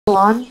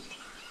on.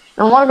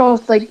 I want to go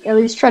like at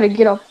least try to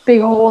get a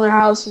big hole in their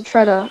house and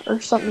try to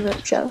or something in their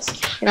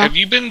chest. You know? Have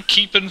you been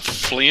keeping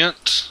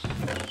flint?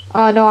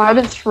 No, I've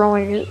been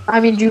throwing it. I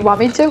mean, do you want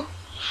me to?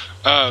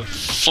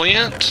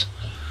 Flint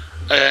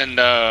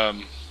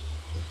and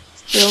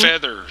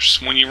feathers.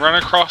 When you run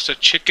across a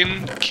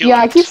chicken, kill it. Yeah,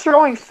 I keep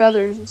throwing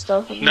feathers and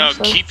stuff. No,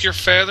 keep your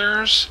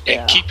feathers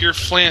and keep your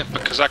flint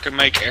because I can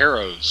make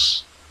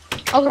arrows.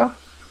 Okay.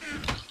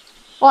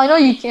 Well, I know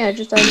you can't.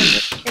 Just I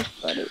didn't think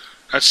about it.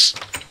 That's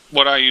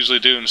what I usually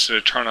do instead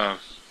of trying to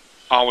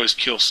always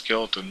kill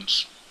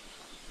skeletons.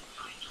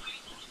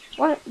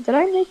 What? Did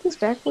I make this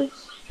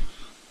backwards?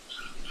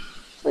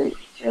 Wait,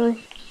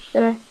 really?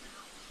 Did I?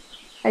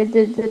 I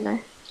did, didn't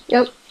I?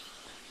 Yep.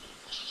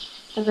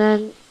 And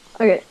then,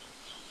 okay.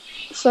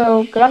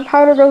 So,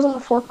 gunpowder goes in the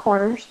 4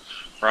 corners.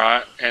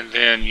 Right, and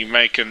then you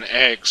make an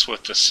X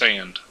with the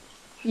sand.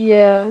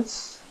 Yeah,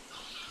 it's...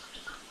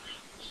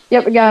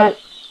 Yep, I got it.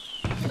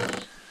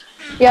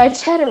 Yeah, I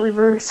just had it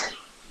reversed.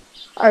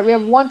 Alright, we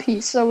have 1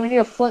 piece, so we need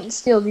a flint and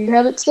steel. Do you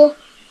have it still?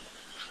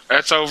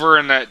 That's over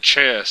in that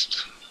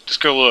chest.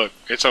 Just go look.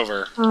 It's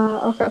over.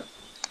 Okay.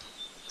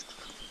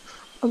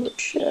 On the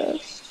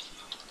chest.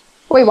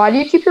 Wait, why do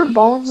you keep your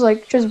bones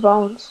like just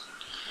bones?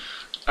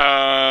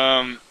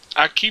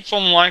 I keep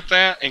them like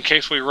that in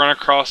case we run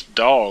across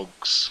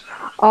dogs.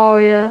 Oh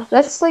yeah,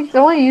 that's like the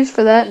only use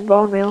for that in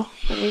bone meal.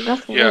 I mean,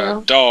 nothing.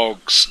 Yeah,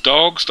 dogs.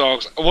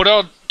 What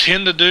I'll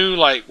tend to do,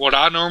 like what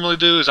I normally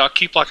do, is I'll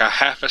keep like a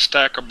half a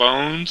stack of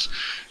bones,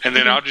 and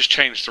then I'll just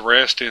change the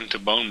rest into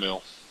bone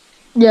meal.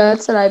 Yeah,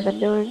 that's what I've been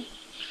doing.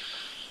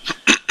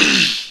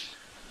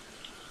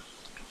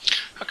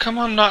 How come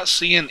I'm not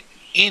seeing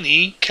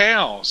any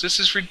cows? This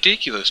is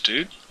ridiculous,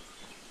 dude.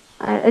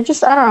 I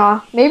don't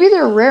know. Maybe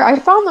they're rare. I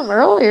found them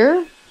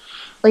earlier.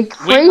 Like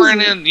crazy.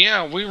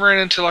 We ran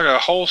into like a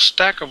whole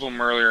stack of them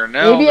earlier.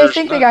 Now maybe I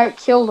think they got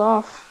killed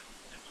off.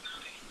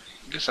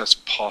 I guess that's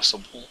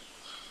possible.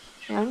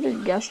 Yeah, I'm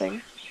just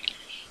guessing.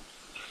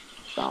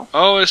 So.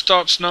 Oh, it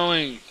stopped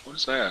snowing. What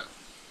is that?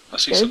 I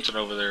see something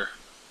over there.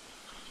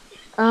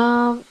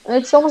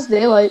 It's almost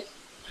daylight.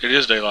 It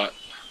is daylight.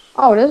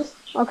 Oh, it is?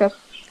 Okay.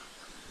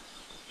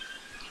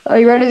 Are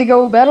you ready to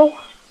go battle?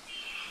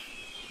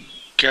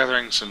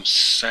 Gathering some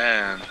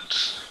sand.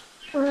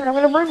 Alright, I'm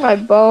gonna bring my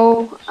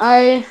bow.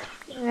 I'm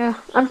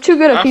too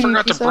good at PvP. I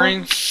forgot to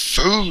bring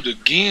food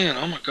again.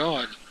 Oh my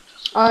god.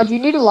 Do you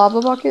need a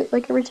lava bucket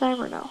like every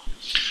time or no?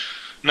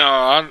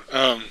 No,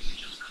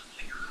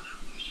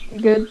 You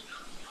good?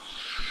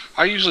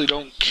 I usually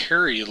don't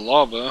carry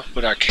lava,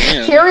 but I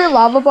can. Carry a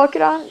lava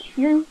bucket on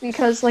you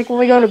because like when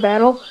we go to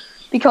battle,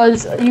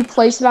 because you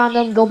place it on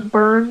them, they'll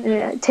burn and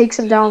it takes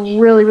them down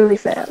really, really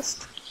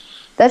fast.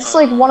 That's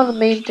like one of the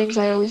main things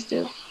I always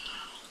do.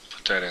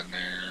 Put that in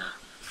there.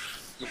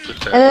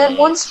 And then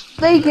once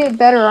they get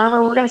better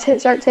armor, we're gonna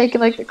start taking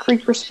like the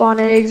creeper spawn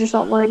eggs or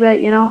something like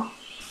that, you know?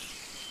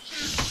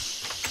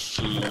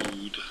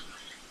 Food.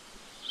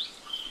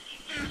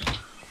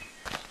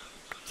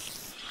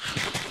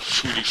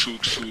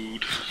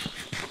 Food.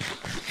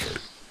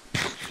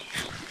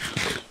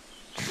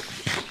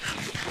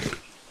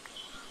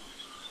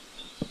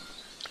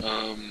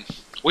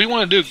 What do you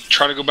want to do?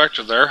 Try to go back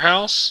to their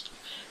house?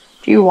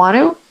 Do you want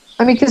to?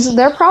 I mean, because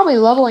they're probably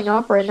leveling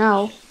up right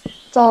now.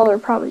 That's all they're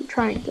probably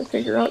trying to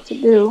figure out to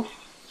do.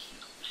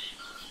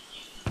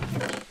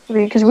 I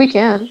mean, because we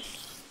can.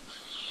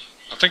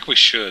 I think we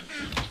should.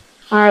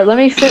 Alright, let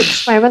me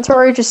fix my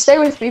inventory. Just stay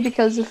with me,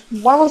 because if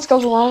one of us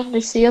goes alone,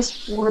 they see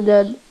us, we're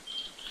dead.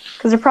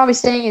 Because they're probably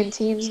staying in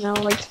teams now,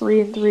 like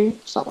 3 and 3,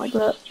 something like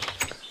that.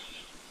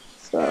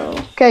 So,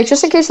 okay,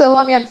 just in case they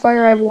let me on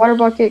fire, I have water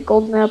bucket,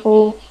 golden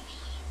apple.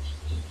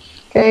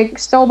 Okay,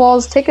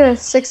 snowballs. Take a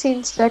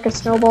 16 stack of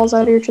snowballs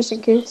out of here just in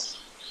case.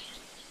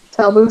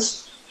 Tile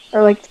boost.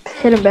 Or like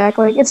hit him back.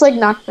 Like it's like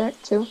knockback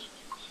too.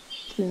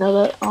 You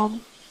know that.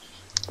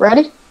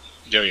 Ready?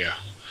 Yeah.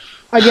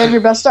 Oh, you have your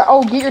best start.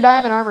 Oh, get your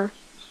diamond armor.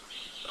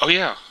 Oh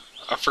yeah.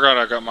 I forgot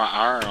I got my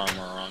iron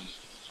armor on.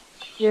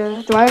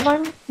 Yeah. Do I have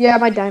mine? Yeah,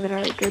 my diamond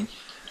armor. Good.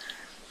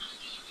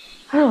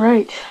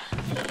 Alright.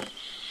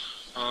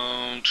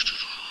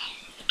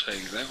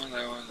 Take that one.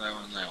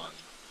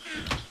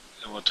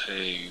 Then we'll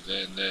take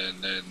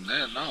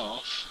that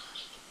off.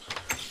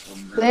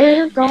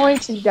 They're going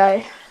to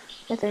die,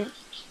 I think.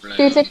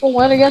 Do you think we'll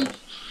win again?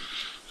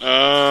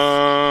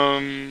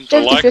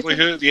 The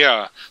likelihood,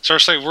 yeah. So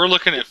we're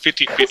looking at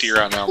 50-50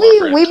 right now, my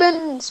friend. We've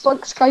been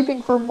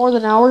Skyping for more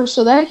than hours,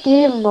 so that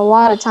gave them a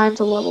lot of time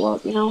to level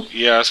up, you know?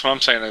 Yeah, that's what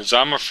I'm saying, is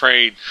I'm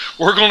afraid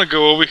we're going to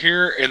go over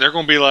here, and they're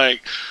going to be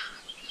like,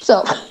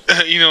 so,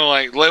 you know,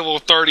 like level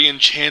 30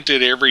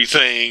 enchanted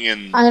everything,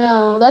 and... I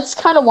know, that's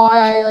kind of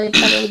why I, like,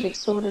 had everything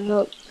sorted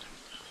up.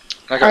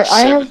 I got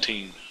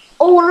 17.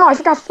 Oh, no, I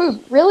forgot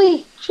food.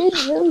 Really?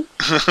 Jeez, really?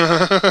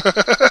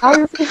 How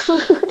do you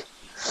food?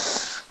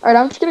 Alright,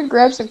 I'm just gonna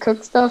grab some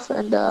cooked stuff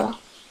and, Yeah,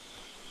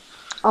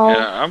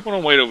 I'm gonna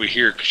wait over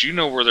here, because you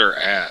know where they're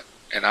at,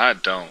 and I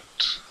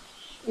don't.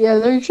 Yeah,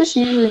 they're just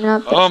usually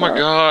not that Oh my far.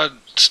 god,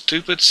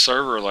 stupid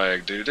server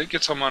lag, dude. It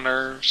gets on my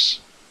nerves.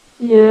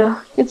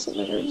 Yeah, it's in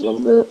the nerves a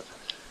little bit.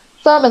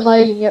 It's not been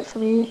lagging yet for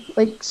me,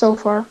 like, so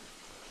far.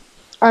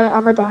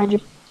 I'm right behind you.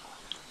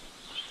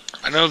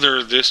 I know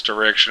they're this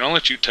direction. I'll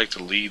let you take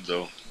the lead,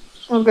 though.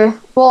 Okay.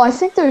 Well, I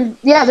think they're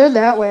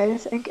that way, I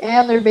think,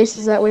 and their base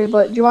is that way,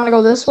 but do you want to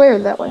go this way or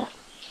that way?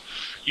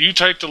 You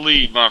take the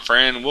lead, my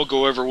friend. We'll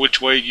go over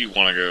which way you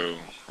want to go.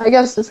 I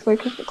guess this way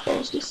because the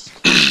closest.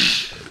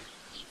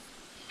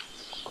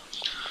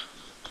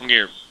 I'm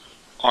here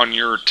on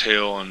your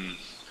tail, and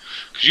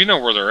because you know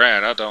where they're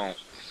at. I don't.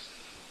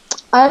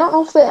 I don't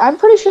know if I'm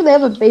pretty sure they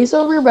have a base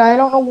over here, but I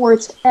don't know where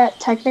it's at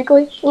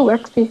technically. Ooh,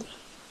 XP.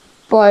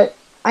 But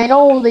I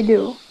know they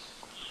do.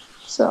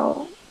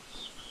 So,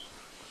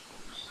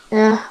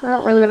 yeah, I'm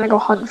not really gonna go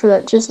hunting for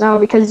that just now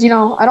because, I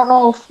don't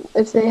know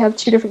if they have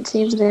two different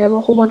teams and they have a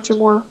whole bunch of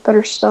more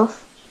better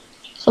stuff.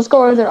 So let's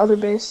go over their other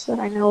base that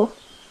I know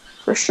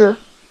for sure.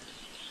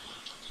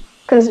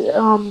 Because,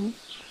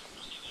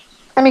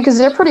 because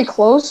they're pretty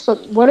close,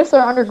 but what if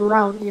they're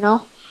underground,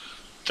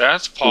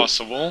 That's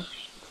possible.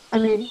 I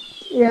mean,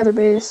 yeah, their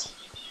base.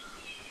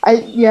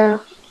 Yeah.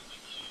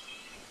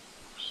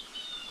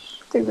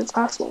 I think that's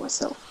possible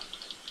myself.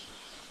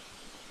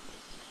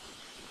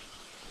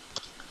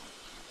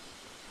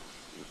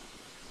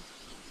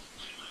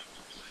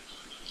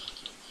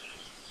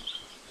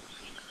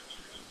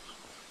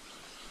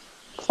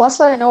 Plus,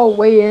 I know a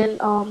way in,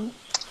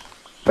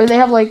 where they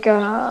have like,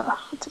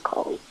 what's it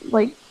called?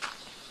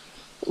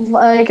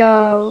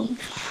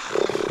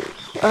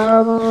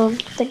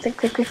 Think,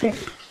 think.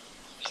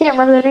 Can't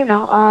remember the name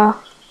now.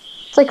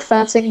 It's like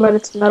fencing, but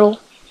it's metal,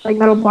 like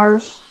metal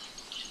bars,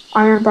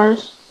 iron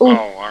bars. Ooh.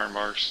 Oh, iron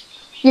bars.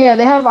 Yeah,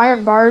 they have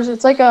iron bars.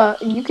 It's like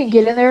you can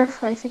get in there.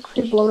 I think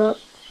they blow it up.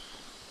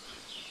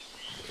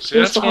 See,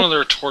 that's one of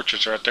their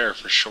torches right there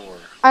for sure.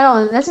 I know,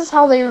 and this is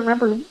how they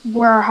remember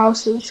where our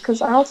house is,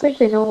 because I don't think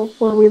they know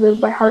where we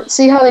live by heart.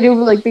 See how they do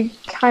like big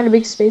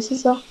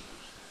spaces though?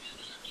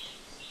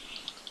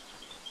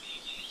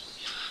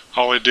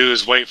 All they do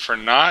is wait for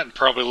night and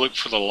probably look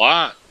for the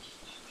light.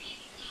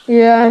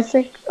 Yeah, I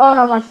think. Oh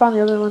no, I found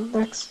the other one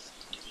next.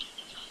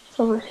 It's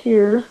over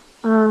here.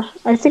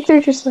 I think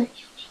they're just like.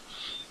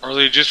 Are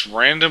they just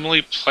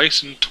randomly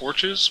placing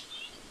torches?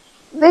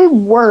 They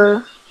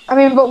were. I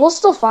mean, but we'll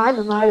still find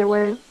them either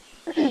way.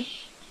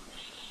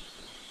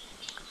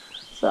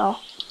 So.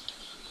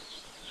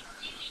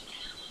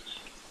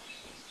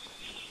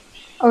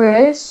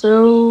 Okay,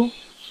 so.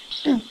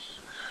 See,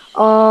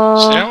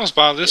 I was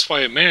by this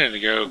way a minute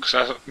ago because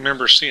I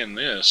remember seeing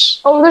this.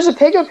 Oh, there's a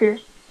pig up here.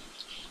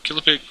 Kill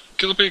the pig.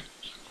 Kill the pig.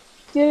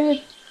 Get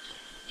it.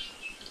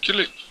 Kill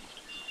it.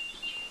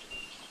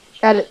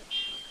 Got it.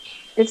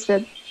 It's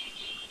dead.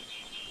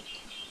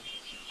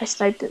 I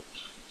sniped it.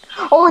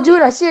 Oh,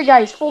 dude, I see a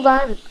guy. He's full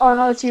diamond. Oh,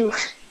 no, it's you.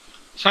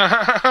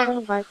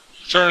 Never mind.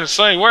 Trying to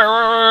say, where?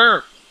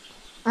 I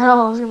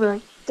know, I was gonna be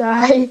like,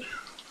 die.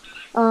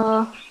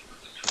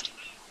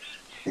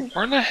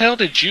 Where in the hell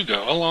did you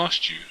go? I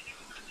lost you.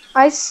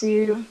 I see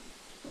you. I'm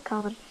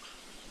coming.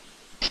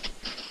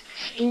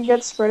 You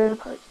get spread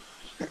apart.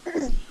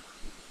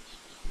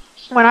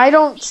 When I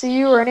don't see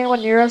you or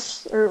anyone near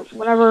us, or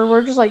whenever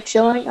we're just like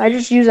chilling, I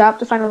just use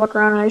Optifine to look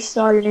around and I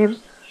saw your name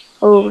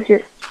over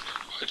here.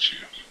 What you?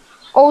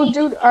 Oh,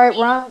 dude, alright,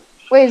 we're on.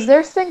 Wait, is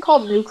there a thing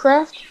called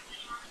Newcraft?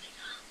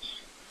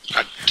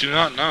 I do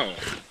not know.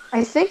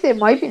 I think it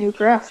might be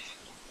Newcraft.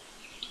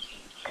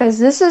 Because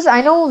this is,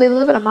 I know they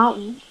live in a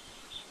mountain.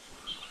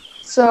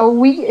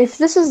 So if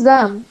this is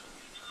them,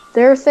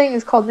 their thing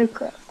is called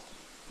Newcraft.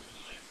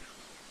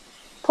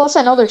 Plus,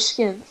 I know their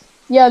skins.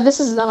 Yeah,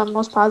 this is them, I'm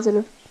most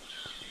positive.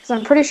 Because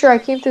I'm pretty sure I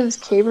came through this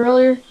cave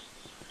earlier.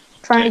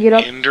 Trying to get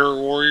up. Ender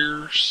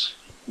Warriors?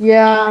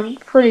 Yeah, I'm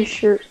pretty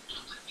sure.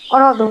 Oh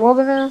no, the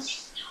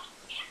wilderness.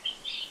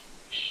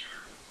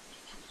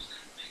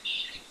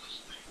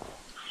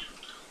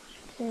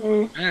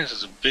 Okay. Man, this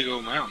is a big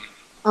old mountain.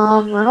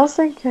 I don't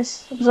think I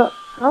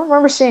don't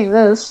remember seeing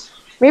this.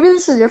 Maybe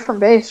this is a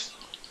different base.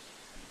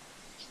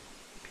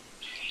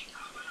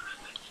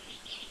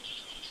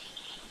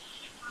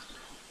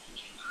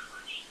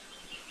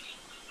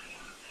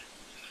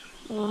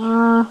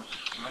 I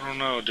don't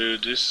know,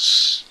 dude. I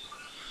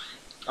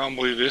don't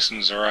believe this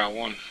is the right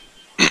one.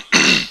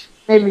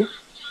 Maybe.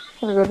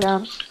 I'm gonna go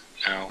down.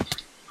 Ow.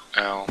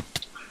 Ow.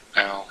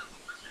 Ow.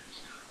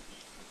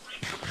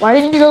 Why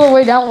didn't you go the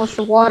way down with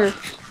the water?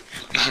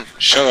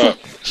 Shut up.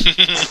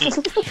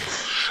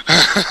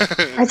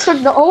 I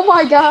took the. Oh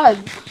my god.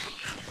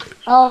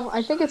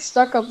 I think it's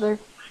stuck up there.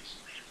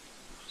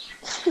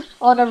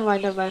 Oh, never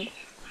mind.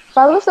 If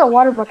I left that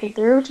water bucket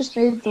there, it would just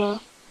made the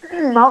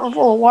mountain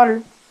full of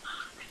water.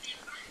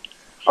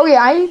 Oh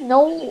yeah, I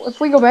know. If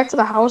we go back to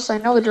the house, I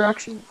know the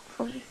direction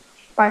from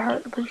by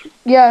heart. I'm pretty sure.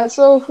 Yeah.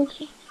 So if we,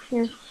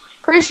 here,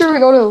 pretty sure we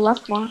go to the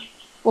left more.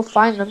 We'll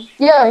find them.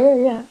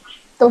 Yeah.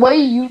 The way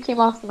you came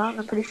off the mountain,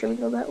 I'm pretty sure we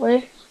go that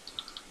way.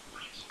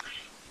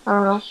 I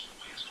don't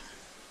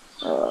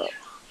know.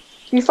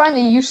 You find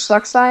the "you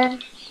suck"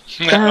 sign?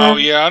 Oh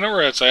yeah, I know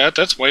where that's at.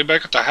 That's way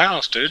back at the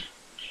house, dude.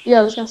 Yeah,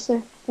 I was gonna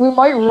say we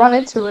might run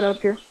into it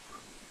up here.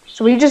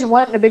 So we just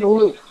went in a big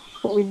loop.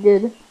 what we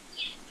did.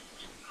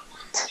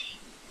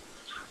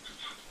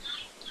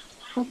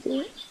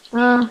 Okay.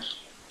 'Cause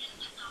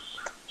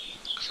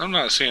I'm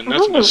not seeing I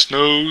nothing know but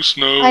snow,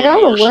 snow, I and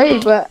know more the way,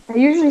 snow. but I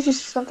usually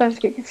just sometimes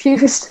get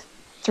confused.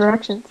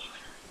 Directions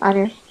on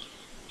here.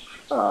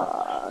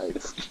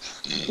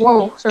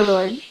 Whoa, server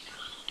lag.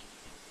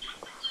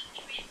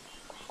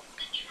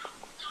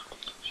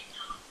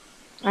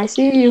 I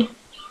see you.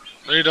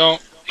 No, you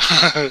don't.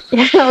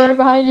 Yeah, right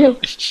behind you.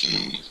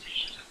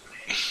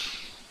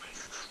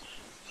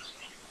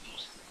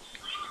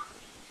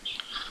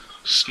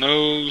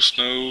 Snow,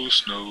 snow,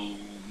 snow,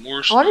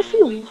 more I wonder if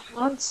snow. he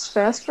runs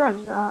faster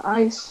on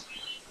ice.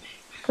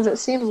 Because it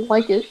seems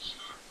like it.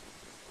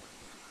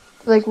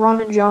 Like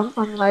run and jump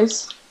on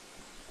ice.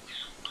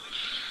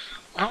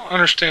 I don't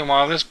understand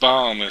why this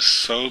biome is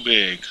so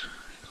big.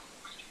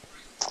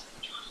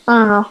 I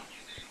don't know.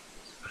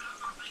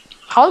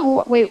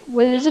 How, wait,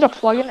 is it a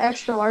plug-in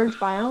extra large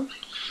biome?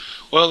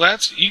 Well,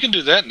 you can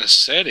do that in the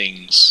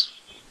settings.